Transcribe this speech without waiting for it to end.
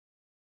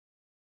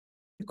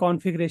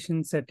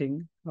configuration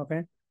setting.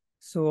 Okay.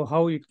 So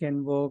how it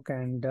can work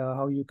and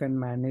how you can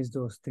manage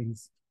those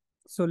things.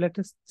 So let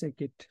us check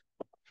it.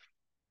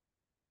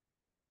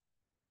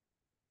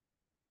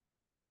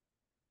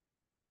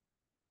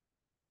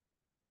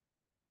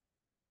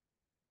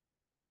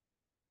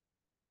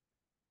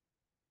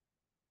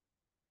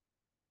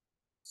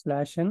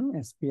 /n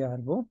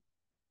SPRO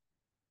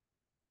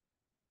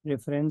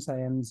reference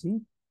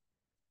IMG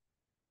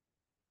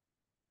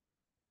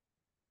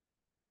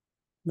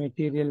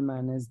material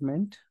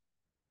management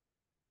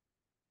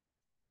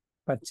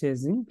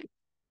purchasing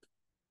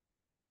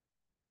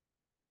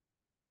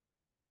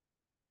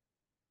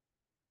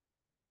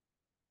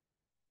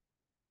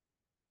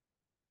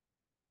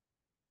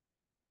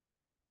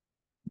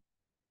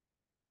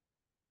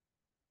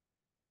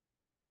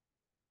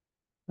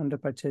under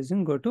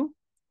purchasing go to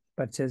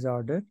purchase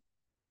order,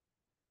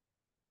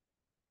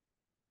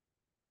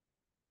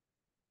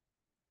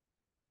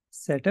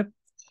 setup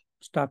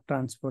stock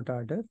transport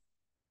order.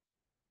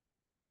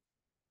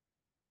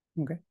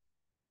 Okay.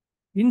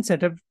 In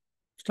setup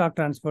stock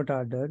transport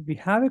order, we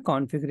have a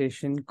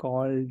configuration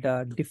called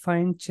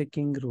define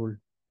checking rule.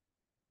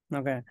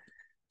 Okay.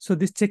 So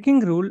this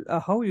checking rule,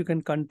 how you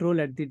can control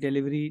at the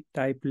delivery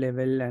type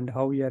level and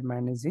how you are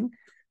managing.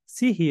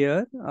 See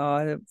here,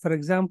 for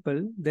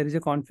example, there is a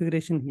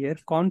configuration here,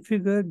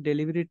 configure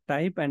delivery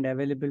type and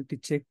availability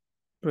check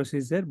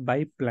procedure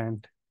by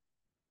plant.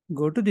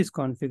 Go to this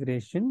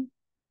configuration.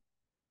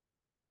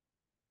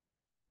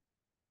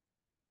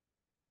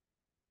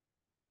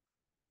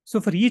 So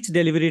for each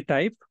delivery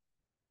type,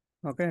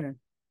 okay,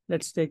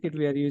 let's take it,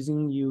 we are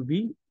using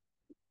UB,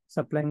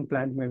 supplying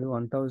plant maybe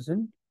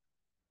 1000,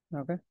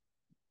 okay.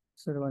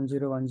 So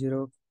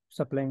 1010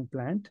 supplying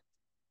plant.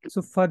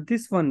 So for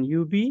this one,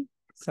 UB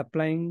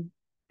supplying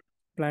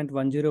plant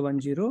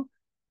 1010,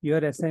 you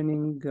are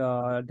assigning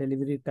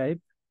delivery type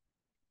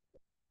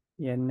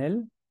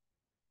NL.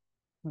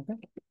 Okay.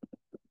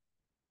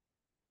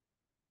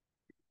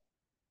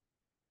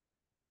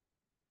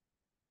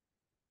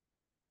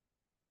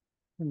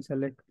 And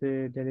select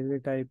the delivery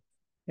type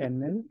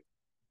NL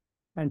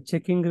and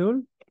checking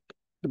rule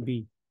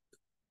B.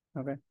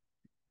 Okay.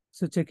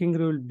 So checking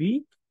rule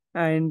B.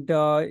 And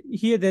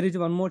here there is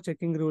one more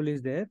checking rule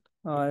is there.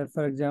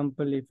 For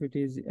example, if it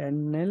is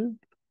NL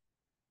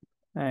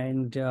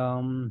and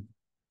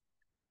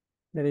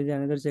there is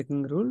another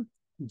checking rule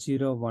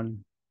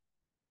 01.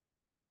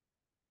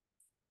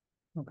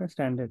 Okay,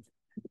 standard.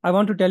 I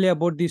want to tell you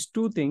about these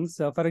two things.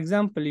 For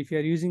example, if you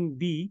are using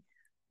B,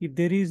 if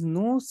there is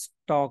no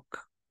stock,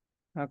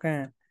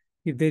 okay,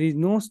 if there is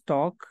no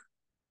stock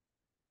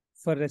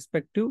for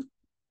respective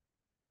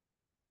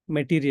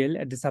material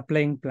at the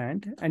supplying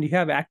plant and you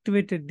have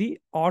activated the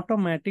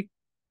automatic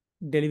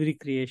delivery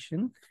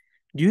creation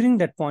during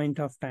that point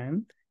of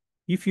time,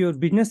 if your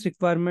business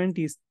requirement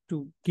is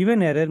to give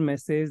an error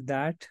message,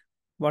 that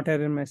what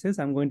error message,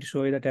 I'm going to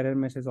show you that error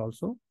message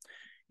also.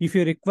 If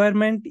your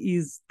requirement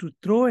is to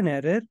throw an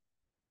error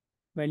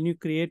when you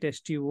create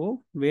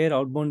STO where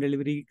outbound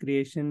delivery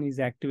creation is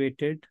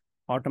activated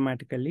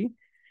automatically,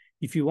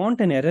 if you want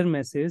an error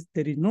message,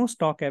 there is no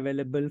stock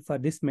available for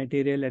this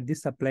material at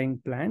this supplying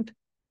plant,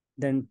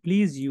 then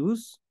please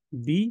use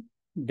B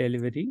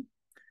delivery.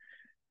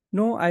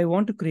 No, I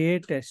want to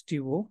create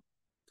STO.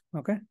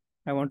 Okay.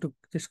 I want to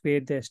just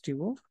create the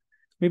STO.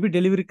 Maybe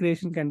delivery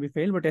creation can be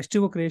failed, but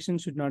STO creation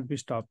should not be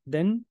stopped.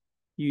 Then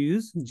you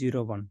use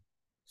 01.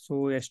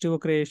 So STO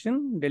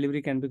creation,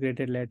 delivery can be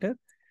created later.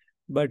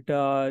 But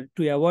to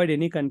avoid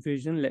any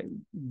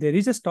confusion, there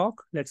is a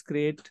stock. Let's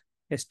create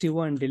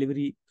STO and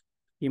delivery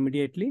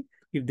immediately.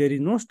 If there is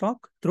no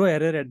stock, throw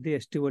error at the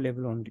STO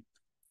level only.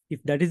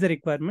 If that is the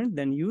requirement,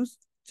 then use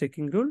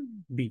checking rule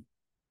B.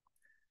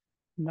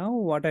 Now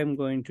what I'm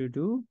going to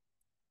do,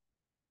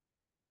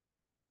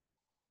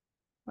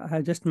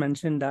 I just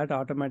mentioned that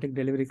automatic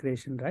delivery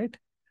creation, right?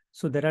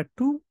 So there are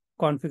two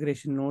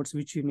configuration nodes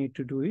which you need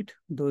to do it.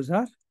 Those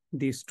are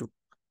these two.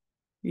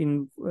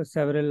 In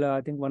several,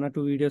 I think 1 or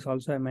 2 videos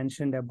also I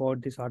mentioned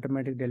about this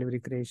automatic delivery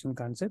creation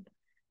concept.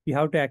 You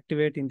have to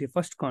activate in the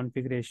first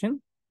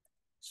configuration.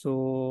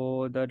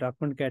 So the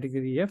document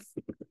category F,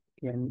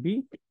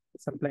 NB,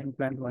 supplying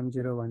plant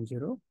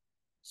 1010.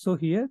 So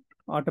here,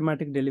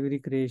 automatic delivery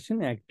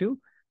creation active.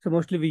 So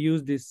mostly we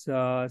use this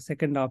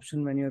second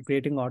option when you're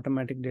creating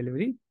automatic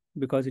delivery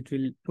because it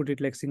will put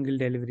it like single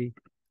delivery.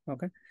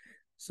 Okay.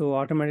 So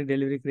automatic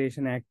delivery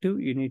creation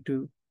active, you need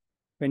to,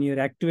 when you're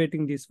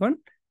activating this one,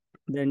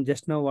 then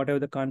just now whatever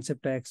the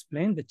concept I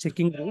explained, the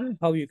checking rule,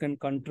 how you can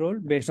control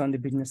based on the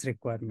business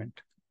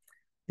requirement.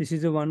 This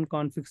is the one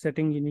config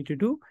setting you need to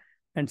do.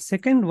 And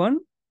second one,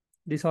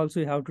 this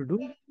also you have to do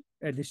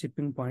at the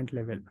shipping point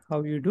level.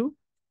 How you do?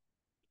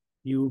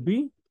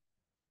 UB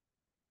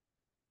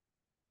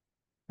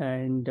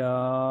and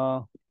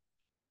okay,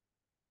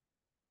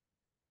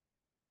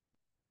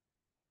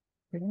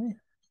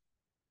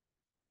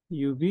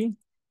 UB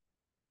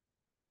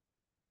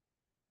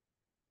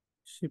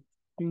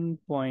shipping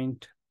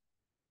point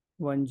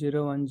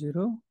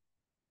 1010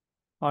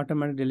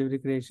 automatic delivery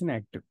creation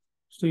active.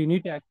 So you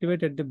need to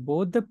activate at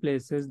both the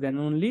places, then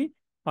only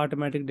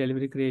automatic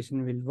delivery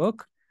creation will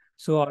work.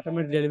 So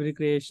automatic delivery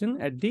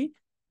creation at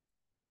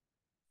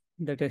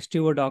that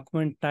STO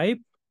document type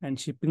and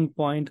shipping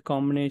point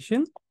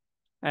combination,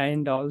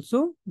 and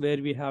also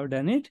where we have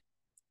done it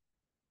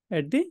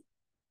at the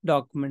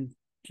document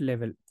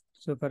level.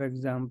 So for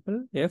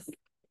example, F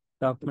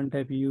document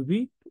type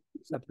UB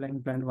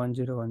supplying plant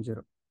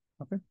 1010.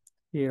 Okay.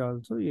 Here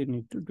also you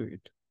need to do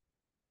it.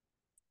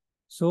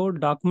 So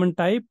document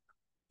type,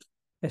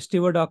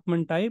 STO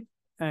document type,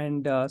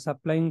 and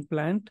supplying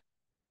plant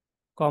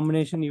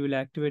combination you will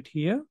activate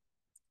here.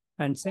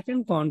 And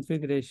second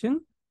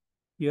configuration,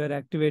 you are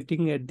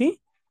activating at the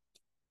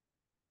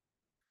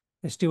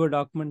STO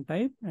document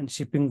type and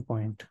shipping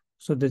point.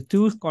 So the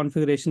two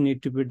configuration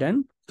need to be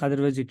done,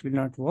 otherwise it will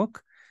not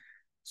work.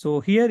 So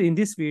here in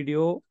this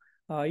video,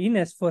 in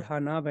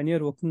S/4HANA, when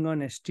you're working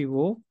on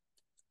STO,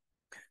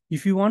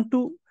 if you want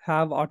to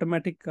have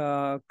automatic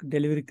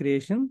delivery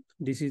creation,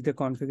 this is the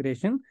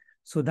configuration,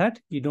 so that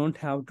you don't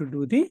have to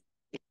do the,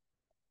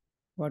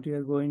 what you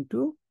are going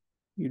to,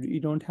 you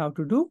don't have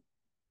to do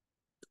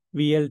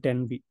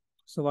VL10B.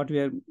 So what we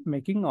are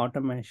making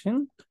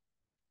automation,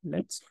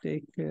 let's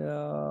take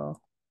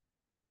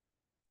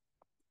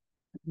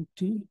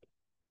T.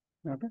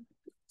 Okay.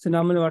 So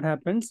normally what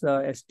happens,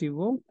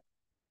 STO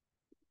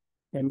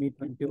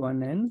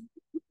ME21N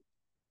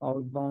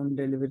outbound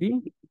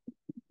delivery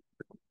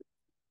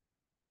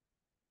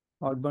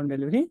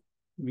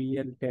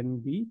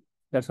VL10B.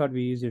 That's what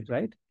we use it,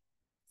 right?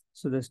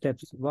 So the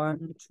steps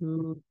 1,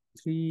 2,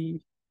 3,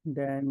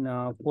 then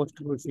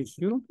post goods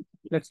issue.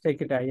 Let's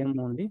take it IM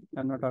only.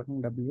 I'm not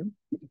talking WM.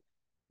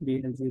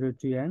 BL0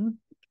 to N.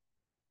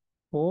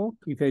 O.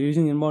 If you're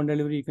using inbound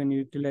delivery, you can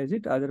utilize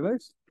it.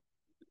 Otherwise,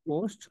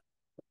 post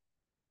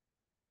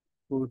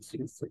goods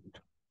receipt.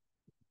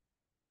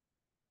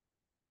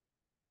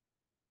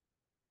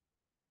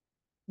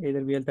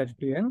 Either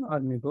VL32N or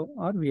MIGO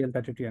or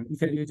VL32N.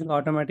 If you're using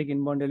automatic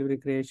inbound delivery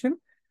creation,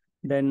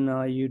 then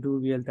you do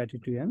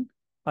VL32N.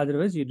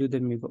 Otherwise, you do the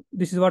MIGO.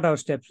 This is what our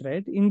steps,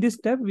 right? In this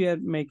step, we are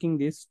making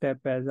this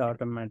step as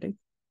automatic.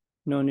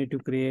 No need to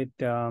create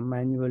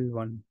manual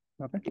one.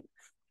 Okay.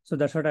 So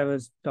that's what I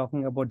was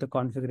talking about, the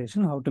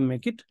configuration, how to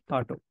make it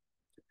auto.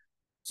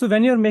 So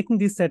when you're making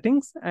these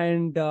settings,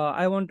 and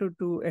I wanted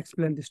to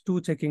explain these two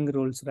checking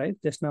rules, right?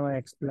 Just now I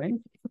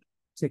explained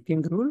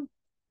checking rule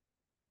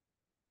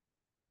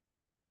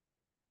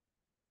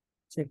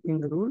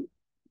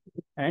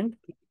and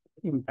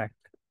impact.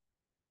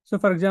 So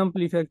for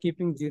example, if you're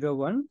keeping 0,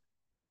 1,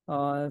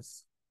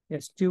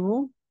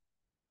 STO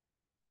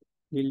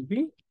will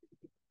be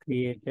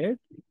created,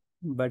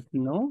 but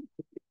no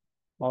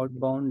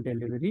outbound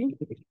delivery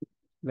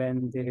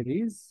when there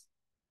is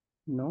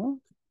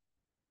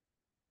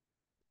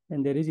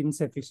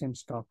insufficient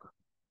stock.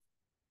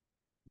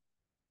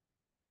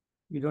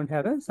 You don't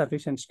have a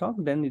sufficient stock,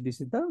 then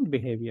this is the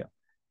behavior.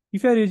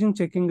 If you are using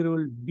checking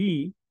rule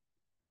B,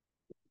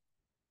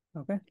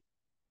 okay,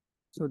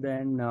 so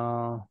then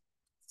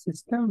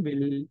system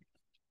will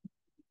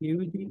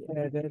give the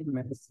error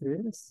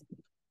message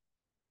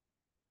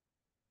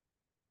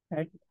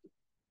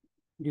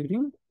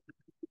during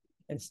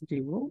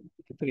STO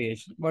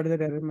creation. What is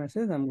the error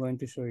message? I'm going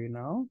to show you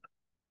now.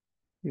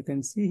 You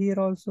can see here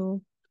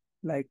also,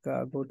 like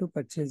go to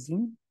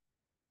purchasing,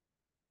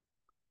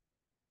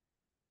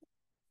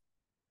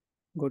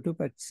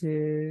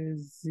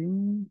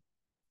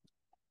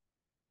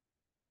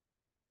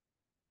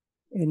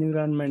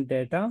 environment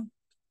data,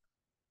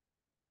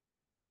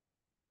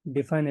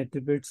 define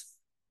attributes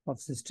of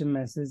system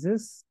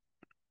messages,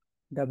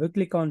 double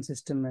click on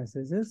system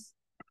messages.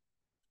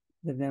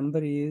 The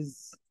number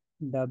is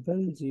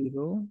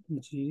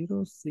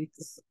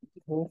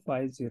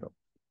 0006450.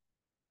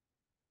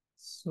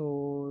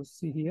 So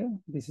see here,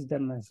 this is the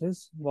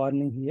message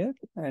warning here,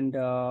 and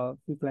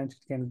few clients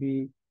it can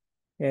be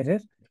error.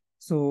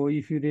 So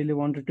if you really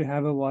wanted to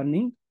have a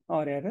warning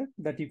or error,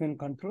 that you can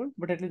control,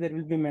 but at least there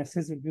will be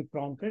message will be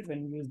prompted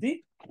when you use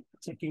the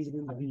checking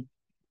rule.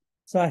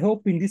 So I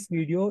hope in this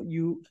video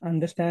you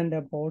understand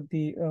about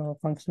the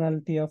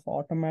functionality of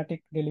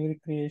automatic delivery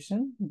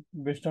creation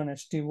based on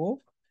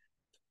STO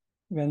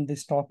when the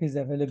stock is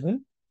available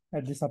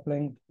at the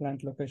supplying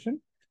plant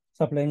location,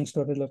 supplying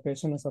storage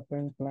location, or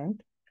supplying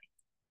plant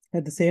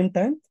at the same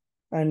time,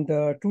 and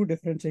two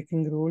different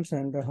checking rules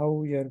and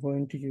how you are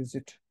going to use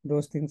it.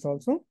 Those things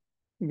also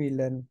we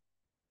learn.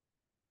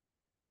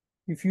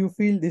 If you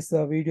feel this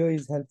video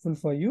is helpful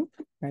for you,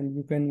 and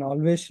you can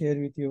always share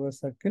with your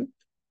circle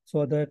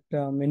so that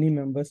many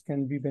members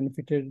can be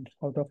benefited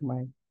out of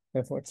my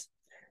efforts.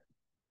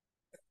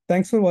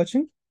 Thanks for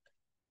watching.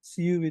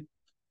 See you with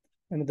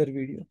another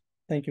video.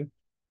 Thank you.